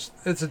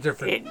 It's a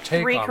different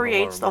take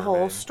recreates on the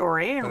whole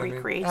story and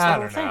recreates the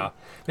whole thing. I don't know.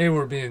 Maybe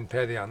we're being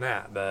petty on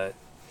that, but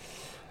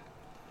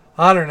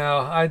I don't know.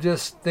 I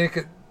just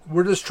think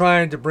we're just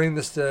trying to bring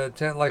this to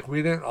attention. Like,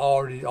 we didn't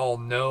already all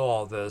know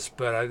all this,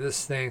 but I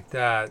just think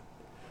that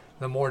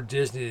the more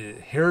Disney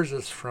hears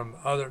us from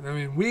other... I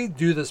mean, we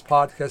do this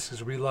podcast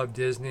because we love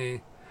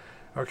Disney,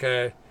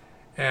 okay?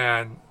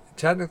 And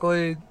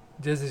technically,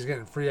 Disney's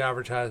getting free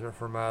advertisement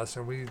from us,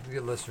 and we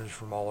get listeners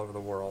from all over the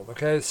world,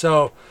 okay?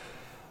 So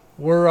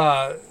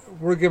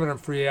we're giving them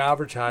free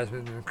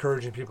advertisement and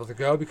encouraging people to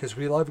go because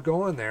we love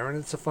going there, and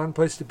it's a fun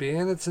place to be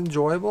in. It's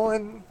enjoyable,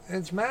 and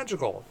it's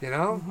magical,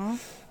 Mm-hmm.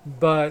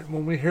 But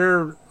when we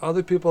hear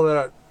other people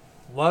that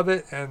love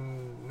it,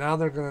 and now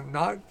they're going to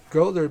not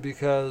go there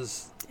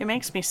because... It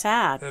makes me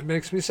sad. It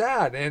makes me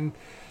sad.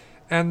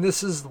 And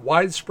this is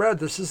widespread.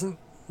 This isn't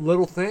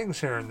little things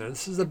here and there.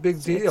 This is a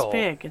big deal. It's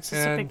big. It's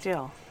just a big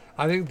deal.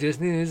 I think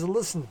Disney needs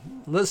to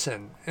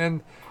listen.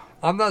 And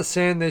I'm not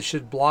saying they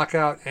should block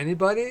out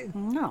anybody.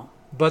 No.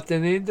 But they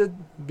need to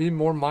be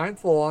more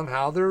mindful on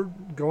how they're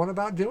going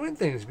about doing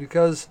things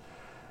because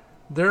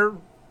they're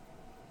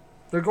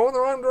going the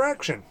wrong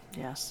direction.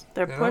 Yes.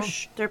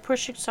 They're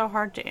pushing so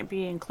hard to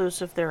be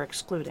inclusive, they're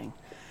excluding.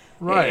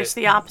 Right. It's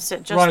the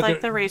opposite, just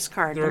like the race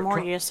card. The more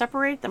you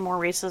separate, the more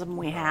racism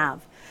we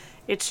have.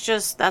 It's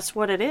just, that's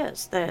what it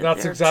is.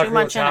 That's exactly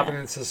what's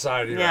happening in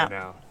society right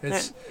now.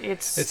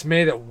 It's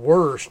made it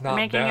worse, not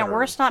better. Making it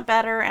worse, not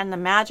better, and the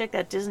magic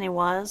that Disney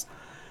was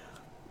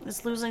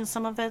is losing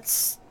some of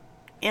its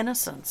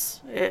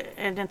innocence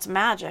and its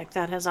magic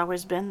that has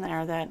always been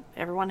there, that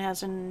everyone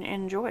has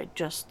enjoyed.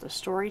 Just the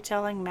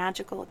storytelling,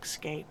 magical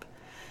escape.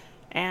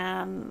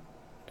 And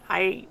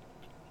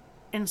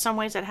in some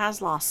ways it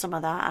has lost some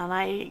of that, and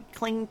I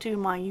cling to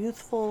my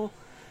youthful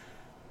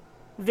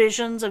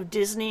visions of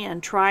Disney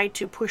and try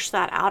to push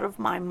that out of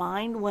my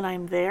mind when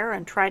I'm there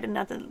and try to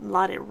not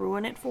let it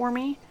ruin it for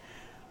me.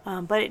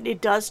 But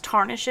it does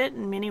tarnish it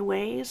in many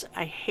ways.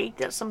 I hate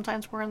that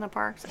sometimes we're in the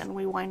parks and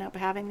we wind up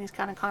having these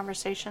kind of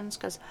conversations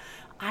because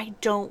I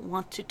don't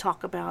want to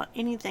talk about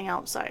anything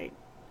outside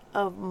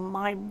of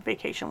my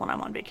vacation when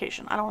I'm on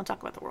vacation. I don't want to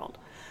talk about the world.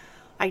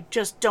 I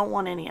just don't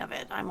want any of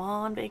it. I'm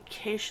on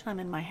vacation. I'm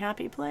in my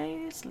happy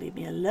place. Leave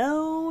me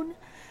alone.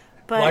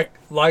 But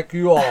like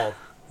you all,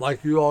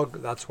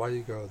 that's why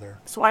you go there.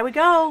 that's why we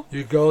go.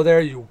 You go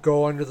there, you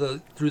go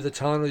through the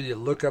tunnel, you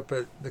look up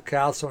at the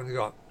castle and you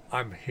go,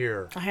 I'm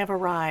here. I have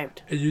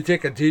arrived. And you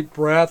take a deep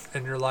breath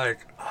and you're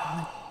like,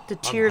 the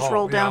tears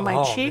roll down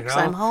my cheeks.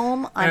 I'm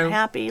home. I'm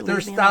happy.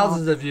 There's Leave me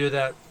thousands alone. of you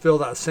that feel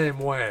that same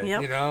way.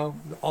 Yep. You know,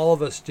 all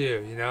of us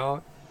do. You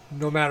know,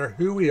 no matter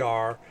who we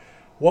are,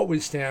 what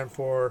we stand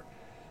for.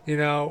 You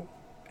know,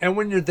 and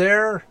when you're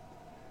there,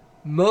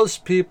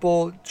 most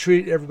people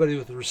treat everybody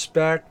with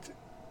respect,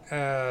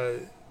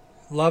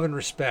 love and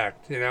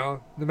respect. You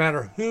know, no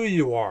matter who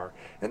you are,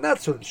 and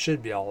that's what it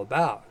should be all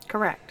about.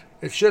 Correct.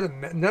 It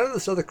shouldn't. None of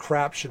this other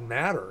crap should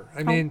matter.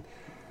 I mean.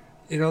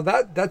 You know,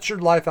 that's your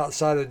life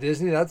outside of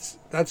Disney.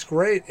 That's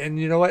great. And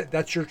you know what?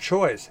 That's your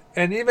choice.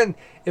 And even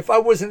if I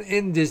wasn't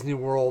in Disney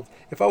World,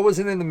 if I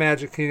wasn't in the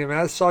Magic Kingdom and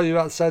I saw you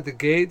outside the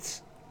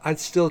gates, I'd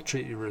still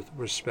treat you with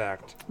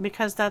respect.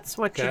 Because that's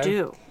what you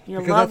do. You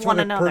because love one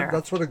another.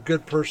 That's what a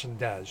good person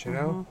does, you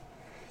know?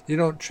 You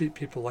don't treat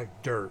people like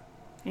dirt.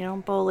 You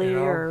don't bully you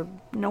know? Or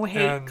no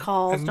hate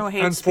calls, no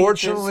hate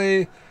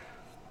unfortunately,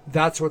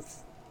 that's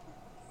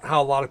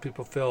how a lot of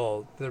people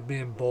feel. They're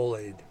being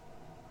bullied.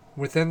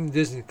 Within the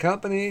Disney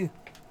company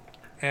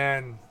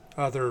and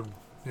other,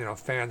 you know,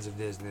 fans of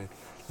Disney.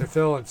 They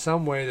feel in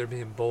some way they're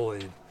being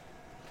bullied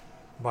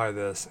by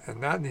this.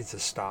 And that needs to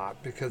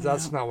stop because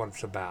that's not what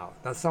it's about.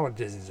 That's not what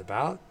Disney's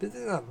about.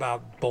 Disney's not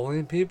about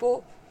bullying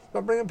people. It's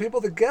about bringing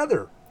people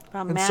together.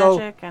 About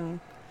magic and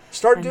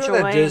start doing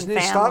that, Disney.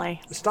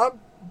 Family. Stop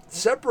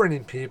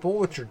separating people,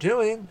 what you're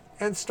doing,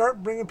 and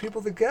start bringing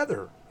people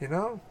together, you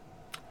know?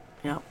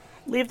 Yeah.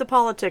 Leave the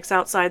politics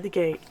outside the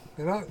gate.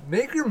 You know,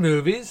 make your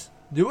movies.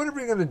 Do whatever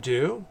you're going to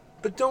do,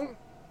 but don't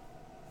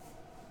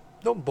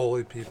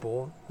bully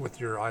people with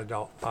your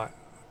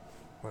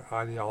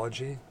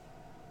ideology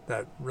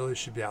that really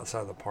should be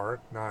outside the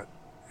park, not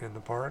in the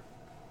park.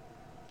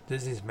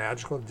 Disney's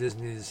magical.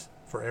 Disney's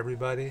for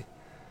everybody.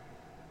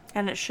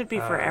 And it should be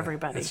for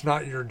everybody. It's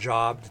not your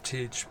job to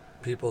teach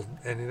people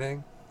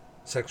anything.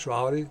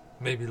 Sexuality,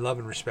 maybe love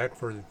and respect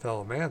for your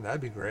fellow man.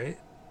 That'd be great.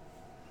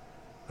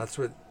 That's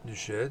what you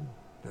should.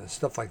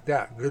 Stuff like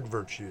that. Good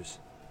virtues.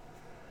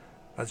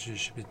 That's what you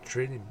should be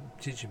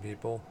teaching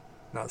people,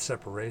 not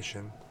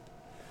separation.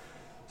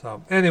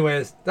 So,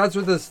 anyways, that's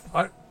what this.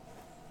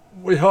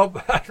 We hope.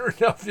 I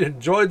don't know if you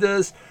enjoyed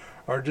this,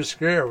 or just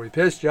scared, or we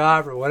pissed you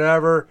off, or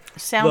whatever.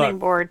 Sounding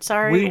board.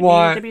 Sorry, it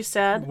needed to be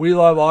said. We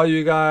love all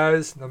you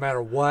guys, no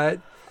matter what.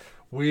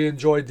 We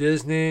enjoy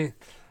Disney.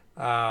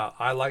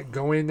 I like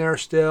going there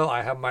still.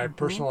 I have my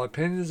personal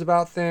opinions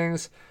about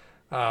things,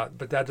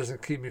 but that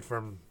doesn't keep me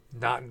from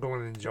not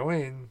going and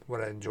enjoying what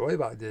I enjoy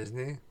about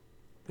Disney.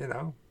 You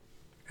know.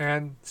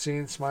 And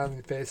seeing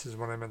smiling faces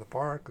when I'm in the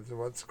park is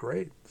what's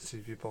great to see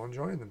people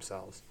enjoying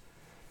themselves.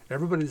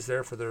 Everybody's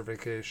there for their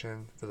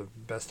vacation, for the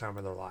best time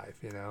of their life,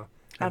 you know?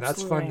 And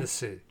that's fun to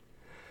see.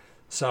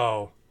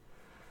 So,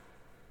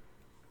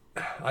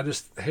 I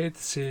just hate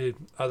to see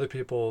other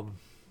people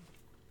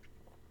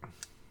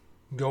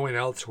going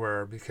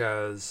elsewhere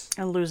because...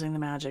 And losing the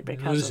magic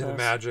because of losing the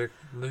magic,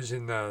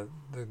 losing their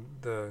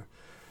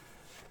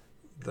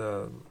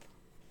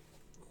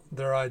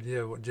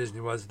idea of what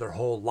Disney was their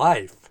whole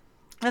life.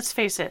 Let's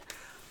face it,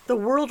 the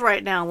world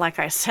right now, like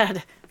I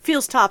said,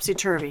 feels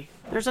topsy-turvy.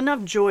 There's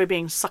enough joy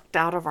being sucked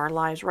out of our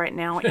lives right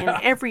now in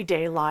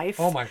everyday life.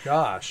 Oh my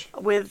gosh.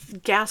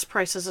 With gas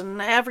prices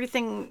and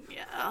everything.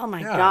 Oh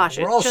my gosh.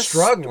 We're all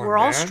struggling. We're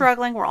all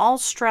struggling. We're all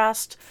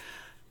stressed.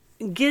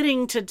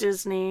 Getting to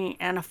Disney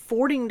and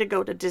affording to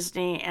go to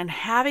Disney and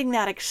having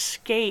that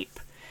escape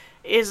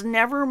is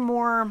never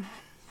more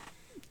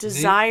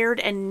desired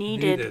and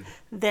needed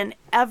than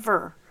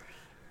ever.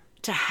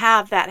 To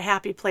have that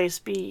happy place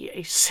be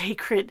a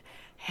sacred,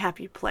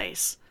 happy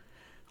place.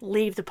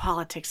 Leave the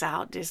politics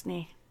out,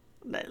 Disney.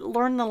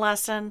 Learn the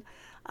lesson.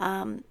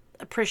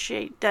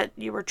 Appreciate that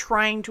you were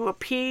trying to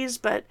appease,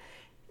 but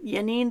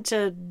you need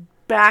to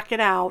back it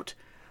out.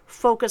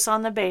 Focus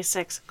on the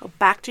basics. Go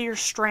back to your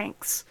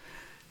strengths,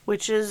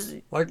 which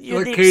is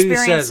the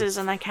experiences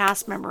and the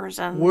cast members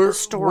and the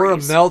stories. We're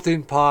a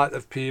melting pot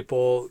of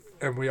people,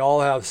 and we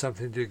all have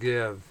something to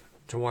give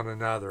to one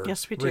another.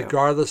 Yes, we do.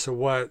 Regardless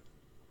of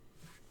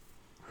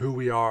who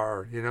we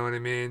are, you know what I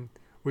mean?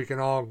 We can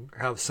all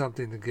have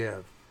something to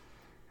give.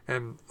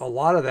 And a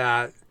lot of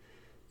that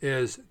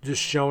is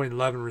just showing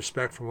love and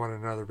respect for one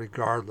another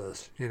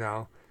regardless, you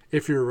know?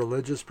 If you're a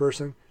religious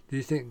person, do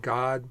you think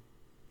God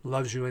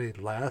loves you any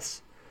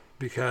less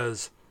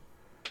because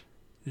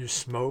you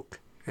smoke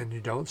and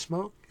you don't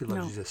smoke? He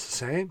loves you just the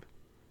same,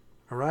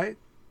 all right?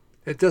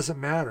 It doesn't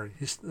matter.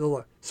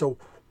 So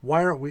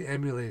why aren't we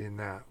emulating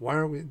that? Why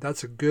aren't we?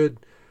 That's a good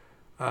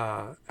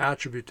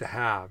attribute to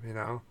have, you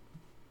know?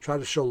 Try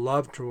to show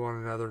love to one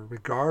another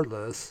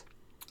regardless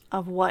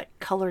of what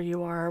color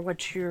you are,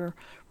 what your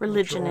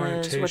religion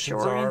is, what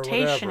your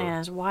orientation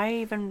is. Why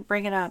even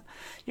bring it up?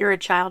 You're a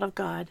child of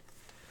God.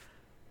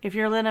 If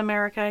you're in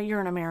America,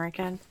 you're an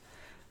American.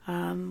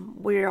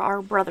 We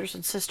are brothers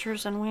and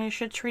sisters, and we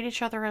should treat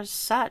each other as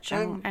such,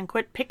 and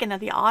quit picking at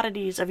the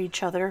oddities of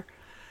each other,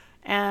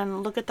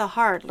 and look at the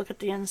heart, look at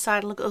the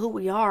inside, look at who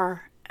we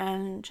are,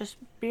 and just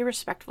be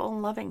respectful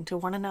and loving to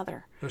one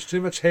another. There's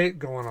too much hate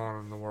going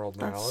on in the world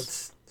now.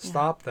 Let's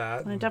stop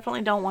that. I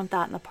definitely don't want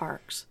that in the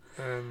parks.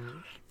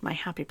 And my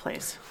happy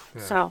place.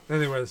 yeah. So,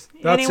 anyways,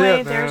 that's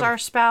anyway, it, man. there's our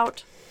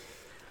spout.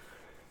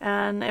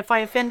 And if I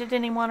offended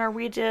anyone, or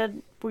we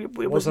did,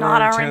 it was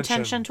not our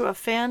intention to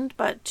offend,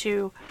 but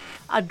to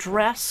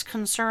address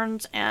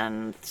concerns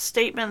and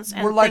statements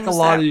and we're like things a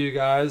lot that of you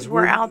guys.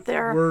 We're out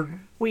there. We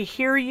We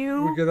hear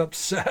you. get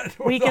upset.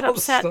 We with get all the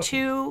upset stuff.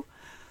 too.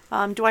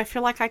 Do I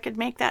feel like I could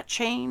make that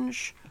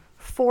change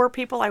for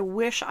people? I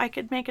wish I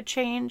could make a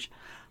change.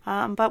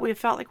 But we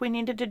felt like we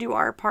needed to do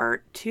our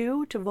part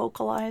too, to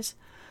vocalize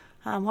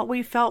what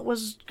we felt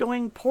was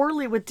going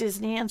poorly with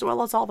Disney, as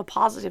well as all the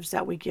positives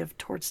that we give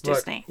towards Look,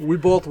 Disney. we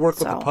both work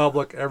with the So-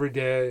 public every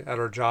day at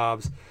our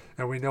jobs,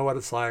 and we know what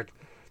it's like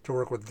to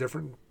work with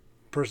different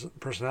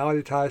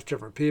personality types,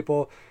 different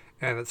people,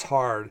 and it's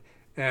hard.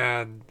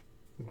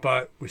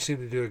 But we seem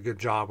to do a good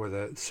job with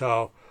it.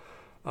 So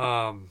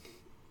I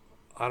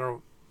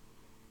don't,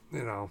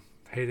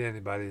 hate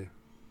anybody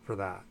for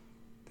that.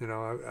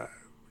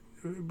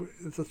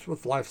 That's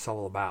what life's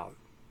all about.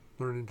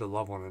 Learning to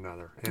love one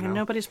another. And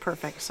nobody's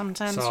perfect.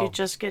 Sometimes So, you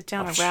just get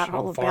down a I'm rat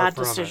hole of far bad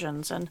from it.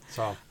 decisions, and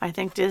So I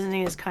think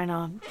Disney has kind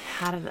of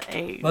had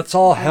a. let's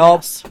all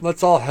help. mess.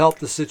 Let's all help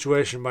the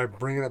situation by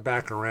bringing it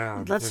back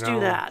around. Let's do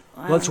that.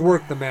 Let's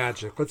work the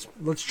magic.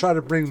 Let's try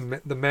to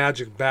bring the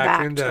magic back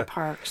to into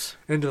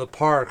the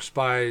parks.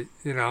 by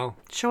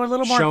Show a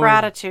little more showing-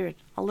 gratitude,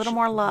 a little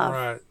more love,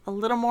 right. a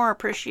little more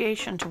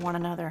appreciation to one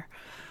another,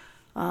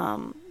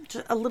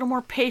 just a little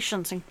more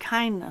patience and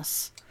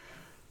kindness.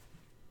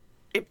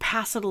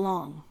 Pass it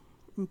along.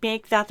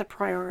 Make that the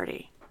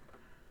priority.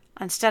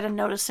 Instead of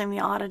noticing the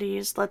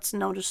oddities, let's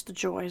notice the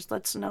joys.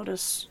 Let's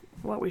notice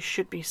what we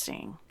should be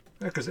seeing.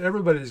 because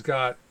everybody's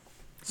got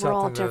We're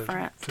all something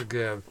different. to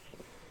give.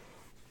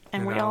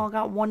 And You we know. all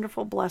got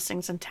wonderful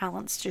blessings and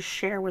talents to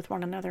share with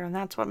one another, and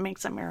that's what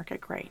makes America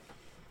great.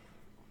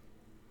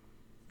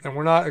 And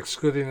we're not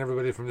excluding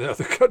everybody from the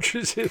other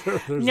countries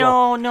either.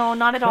 No,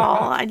 not at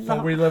all.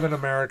 We live in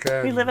America.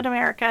 We and live in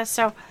America,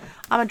 so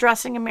I'm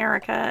addressing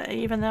America,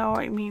 even though,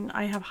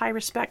 I have high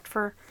respect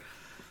for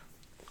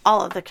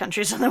all of the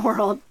countries in the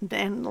world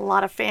and a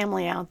lot of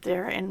family out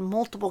there in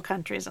multiple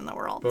countries in the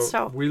world. But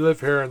So, we live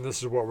here, and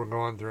this is what we're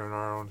going through in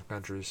our own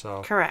country.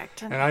 So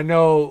correct. And I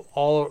know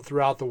all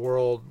throughout the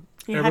world,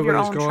 You have your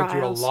everybody's own going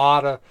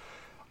trials.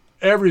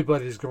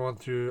 everybody's going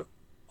through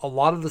a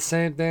lot of the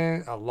same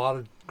thing, a lot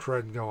of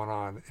crud going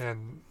on.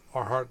 And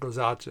our heart goes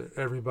out to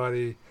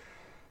everybody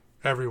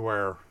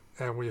everywhere.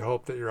 And we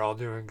hope that you're all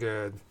doing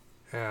good.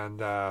 And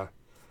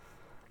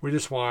we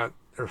just want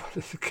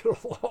everybody to get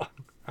along.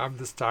 I'm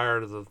just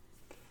tired of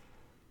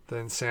the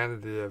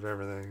insanity of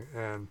everything.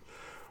 And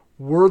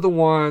we're the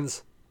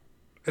ones,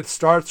 it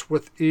starts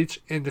with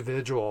each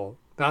individual.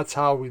 That's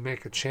how we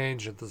make a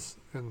change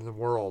in the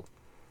world.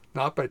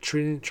 Not by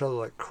treating each other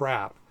like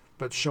crap,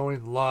 but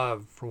showing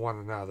love for one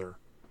another.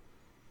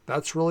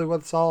 That's really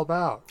what it's all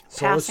about.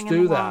 So Passing let's it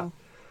do that. along.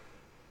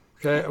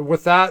 Okay,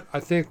 with that, I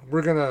think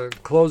we're going to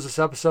close this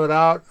episode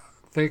out.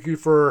 Thank you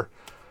for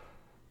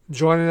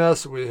joining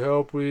us. We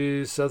hope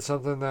we said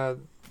something that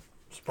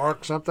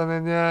sparked something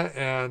in you.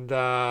 And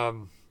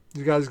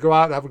you guys go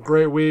out and have a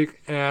great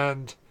week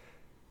and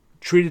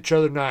treat each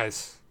other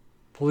nice.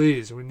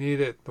 Please, we need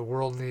it. The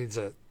world needs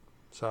it.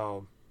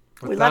 So,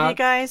 We love you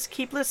guys.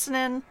 Keep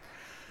listening.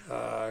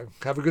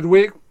 have a good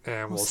week,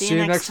 and we'll see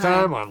you next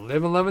time on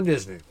Live and Love in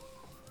Disney.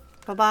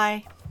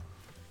 Bye-bye.